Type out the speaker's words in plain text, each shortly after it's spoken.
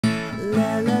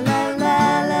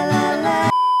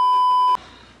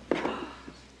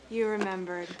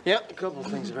remembered. Yep, a couple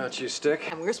things about you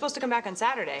stick. And we were supposed to come back on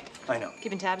Saturday. I know.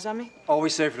 Keeping tabs on me?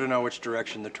 Always safer to know which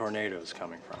direction the tornado's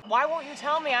coming from. Why won't you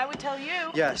tell me? I would tell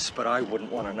you. Yes, but I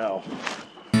wouldn't want to know.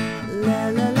 La,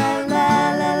 la, la,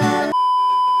 la, la, la.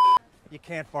 You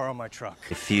can't borrow my truck.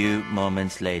 A few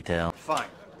moments later. Fine.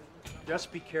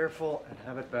 Just be careful and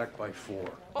have it back by 4.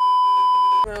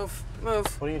 Move,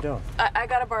 move. What are you doing? I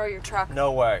gotta borrow your truck.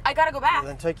 No way. I gotta go back.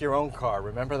 Well, then take your own car.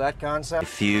 Remember that A concept?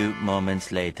 few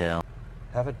moments later.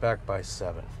 Have it back by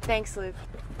 7. Thanks, Luke.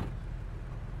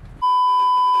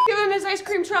 Give him his ice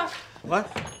cream truck. What?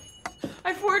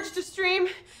 I forged a stream,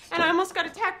 and I almost got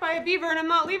attacked by a beaver, and I'm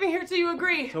not leaving here till you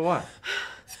agree. So what?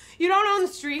 You don't own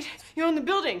the street, you own the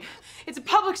building. It's a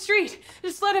public street.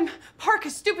 Just let him park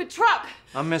his stupid truck.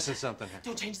 I'm missing something here.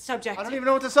 Don't change the subject. I don't even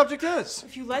know what the subject is.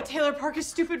 If you let Taylor park his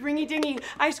stupid ringy-dingy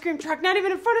ice cream truck, not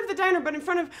even in front of the diner, but in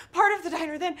front of part of the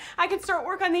diner, then I can start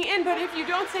work on the inn. But if you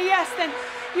don't say yes, then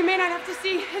you may not have to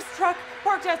see his truck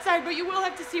parked outside, but you will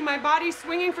have to see my body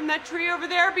swinging from that tree over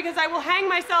there because I will hang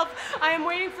myself. I am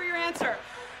waiting for your answer.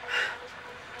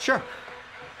 Sure.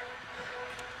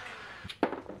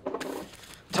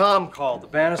 Tom called. The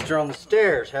banister on the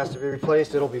stairs has to be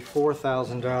replaced. It'll be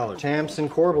 $4,000. Tamsin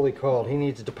Corbally called. He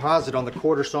needs a deposit on the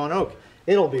quarter sawn oak.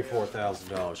 It'll be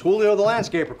 $4,000. Julio the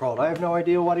landscaper called. I have no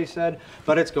idea what he said,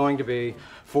 but it's going to be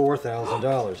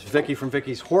 $4,000. Vicky from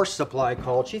Vicky's Horse Supply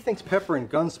called. She thinks pepper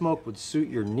and gunsmoke would suit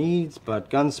your needs,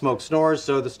 but gunsmoke snores,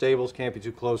 so the stables can't be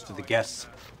too close to the guests'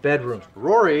 bedrooms.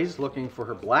 Rory's looking for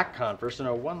her black Converse,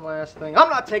 and one last thing. I'm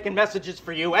not taking messages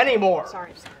for you anymore.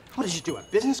 Sorry. What did you do? Have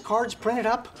business cards printed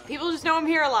up? People just know I'm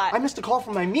here a lot. I missed a call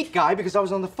from my meat guy because I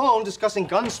was on the phone discussing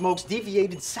Gunsmoke's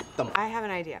deviated septum. I have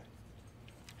an idea.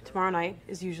 Tomorrow night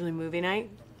is usually movie night.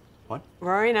 What?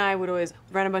 Rory and I would always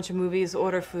rent a bunch of movies,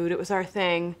 order food. It was our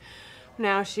thing.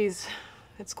 Now she's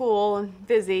at school and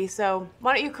busy, so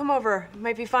why don't you come over? It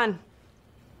might be fun.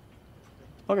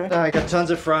 Okay. I got tons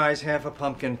of fries, half a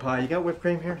pumpkin pie. You got whipped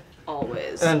cream here?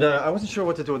 Always. And I wasn't sure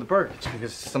what to do with the burgers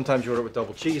because sometimes you order with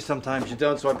double cheese, sometimes you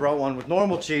don't. So I brought one with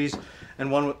normal cheese and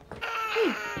one with...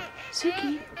 Hey,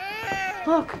 Suki,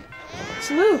 look, it's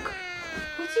Luke.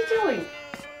 What's he doing?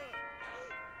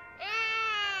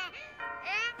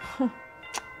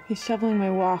 He's shoveling my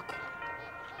walk.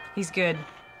 He's good.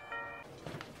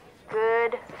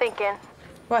 Good thinking.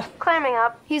 What? Climbing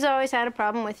up. He's always had a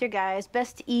problem with your guys.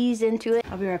 Best to ease into it.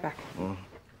 I'll be right back.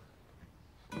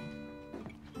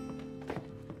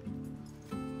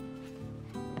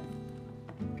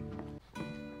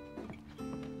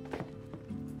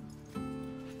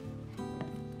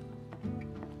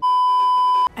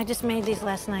 I just made these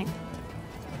last night.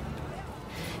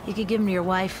 You could give them to your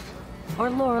wife or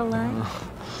Lorelai,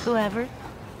 whoever.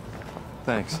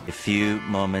 Thanks. A few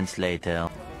moments later.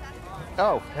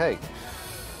 Oh, hey.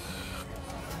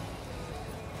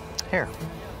 Here.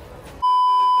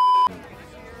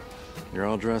 You're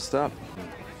all dressed up.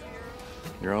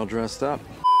 You're all dressed up.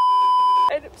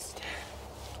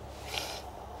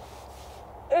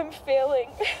 I'm failing.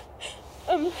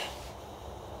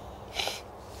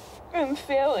 I'm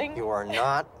failing. You are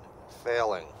not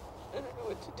failing. I don't know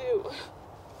what to do.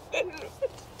 I don't know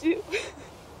what to do.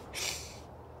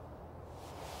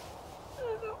 I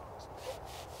don't know.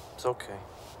 It's okay.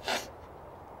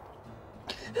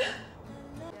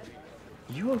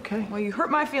 You okay? Well, you hurt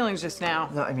my feelings just now.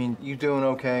 No, I mean, you doing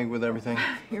okay with everything?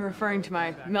 You're referring to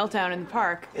my meltdown in the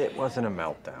park. It wasn't a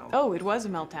meltdown. Oh, it was a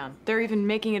meltdown. They're even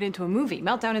making it into a movie,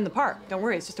 Meltdown in the Park. Don't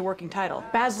worry, it's just a working title.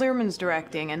 Baz Luhrmann's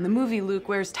directing, and the movie Luke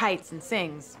wears tights and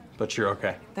sings. But you're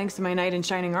okay. Thanks to my knight in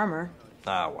shining armor.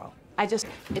 Ah, well.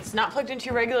 It's not plugged into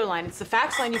your regular line. It's the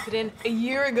fax line you put in a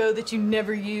year ago that you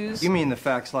never used. You mean the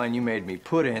fax line you made me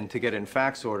put in to get in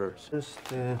fax orders? Just,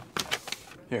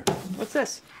 here. What's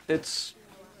this? It's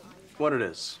what it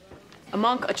is. A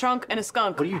monk, a trunk, and a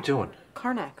skunk. What are you doing?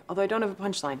 Karnak, although I don't have a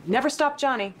punchline. Never stop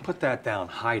Johnny. Put that down.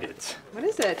 Hide it. What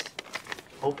is it?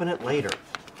 Open it later.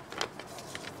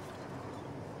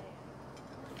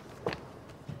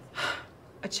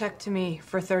 A check to me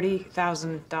for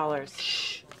 $30,000.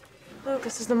 Shh. Luke,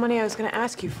 this is the money I was gonna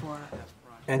ask you for.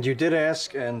 And you did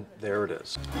ask, and there it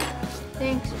is.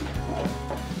 Thanks.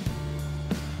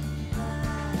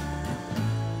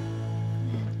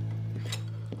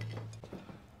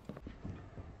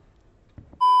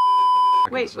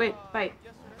 Wait, bite.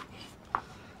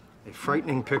 A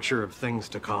frightening picture of things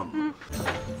to come.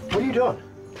 What are you doing?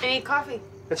 I need coffee.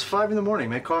 It's 5 in the morning.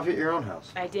 Make coffee at your own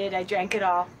house. I did. I drank it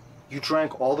all. You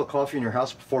drank all the coffee in your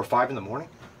house before 5 in the morning?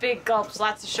 Big gulps,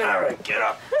 lots of sugar. All right, get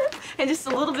up. And just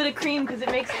a little bit of cream because it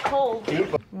makes it cold.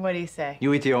 What do you say?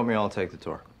 You eat the oatmeal, I'll take the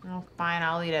tour. Oh, fine,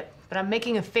 I'll eat it. But I'm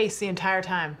making a face the entire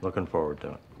time. Looking forward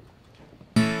to it.